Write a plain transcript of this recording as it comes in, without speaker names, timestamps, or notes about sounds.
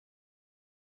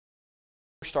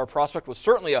Star prospect was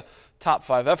certainly a top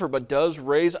 5 effort, but does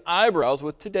raise eyebrows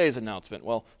with today's announcement.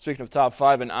 Well, speaking of top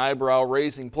 5 and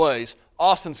eyebrow-raising plays,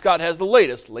 Austin Scott has the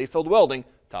latest Layfield Welding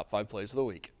top 5 plays of the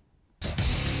week.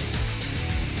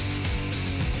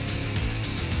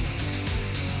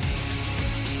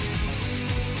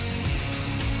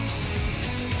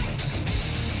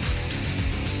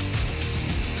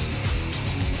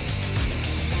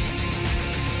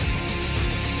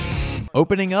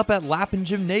 Opening up at Lappin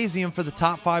Gymnasium for the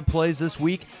top 5 plays this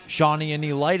week, Shawnee and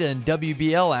Elida in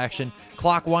WBL action.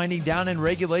 Clock winding down in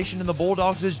regulation in the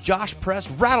Bulldogs as Josh Press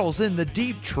rattles in the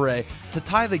deep tray to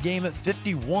tie the game at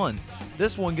 51.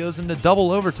 This one goes into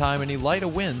double overtime and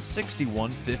Elida wins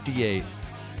 61-58.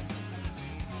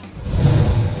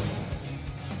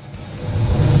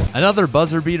 Another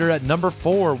buzzer beater at number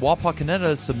 4,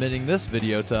 Wapakoneta is submitting this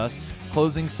video to us.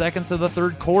 Closing seconds of the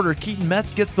third quarter, Keaton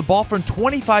Metz gets the ball from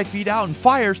 25 feet out and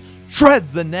fires,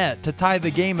 shreds the net to tie the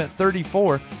game at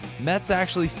 34. Metz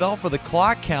actually fell for the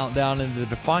clock countdown in the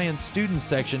Defiance student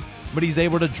section, but he's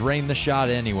able to drain the shot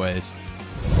anyways.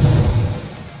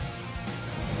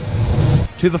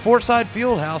 To the Fortside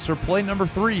Fieldhouse for play number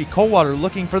 3, Coldwater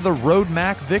looking for the Road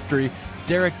Mac victory.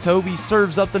 Derek Tobey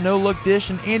serves up the no-look dish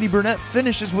and Andy Burnett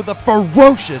finishes with a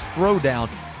ferocious throwdown.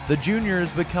 The junior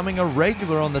is becoming a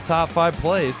regular on the top 5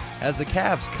 plays as the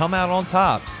Cavs come out on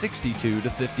top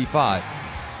 62-55.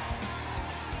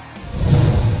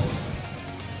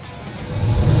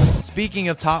 Speaking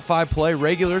of top 5 play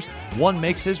regulars, one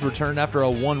makes his return after a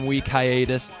 1-week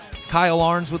hiatus. Kyle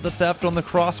Arns with the theft on the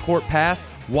cross-court pass.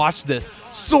 Watch this.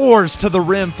 Soars to the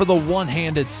rim for the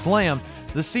one-handed slam.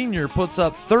 The senior puts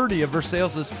up 30 of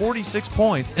Versailles' 46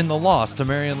 points in the loss to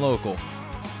Marion Local.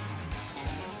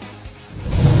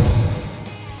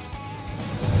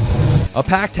 A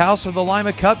packed house for the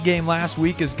Lima Cup game last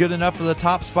week is good enough for the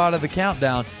top spot of the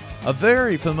countdown. A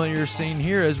very familiar scene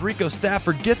here as Rico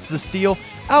Stafford gets the steal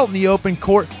out in the open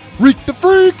court. Reek the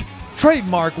Freak!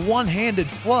 Trademark one-handed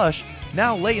flush.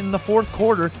 Now late in the fourth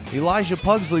quarter, Elijah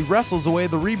Pugsley wrestles away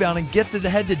the rebound and gets it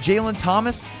ahead to Jalen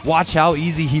Thomas. Watch how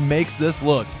easy he makes this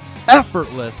look.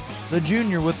 Effortless! The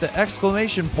junior with the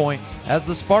exclamation point as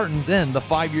the Spartans end the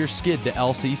 5-year skid to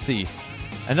LCC.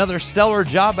 Another stellar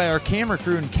job by our camera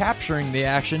crew in capturing the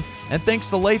action, and thanks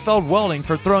to Layfield Welding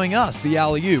for throwing us the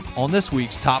alley-oop on this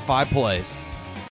week's top 5 plays.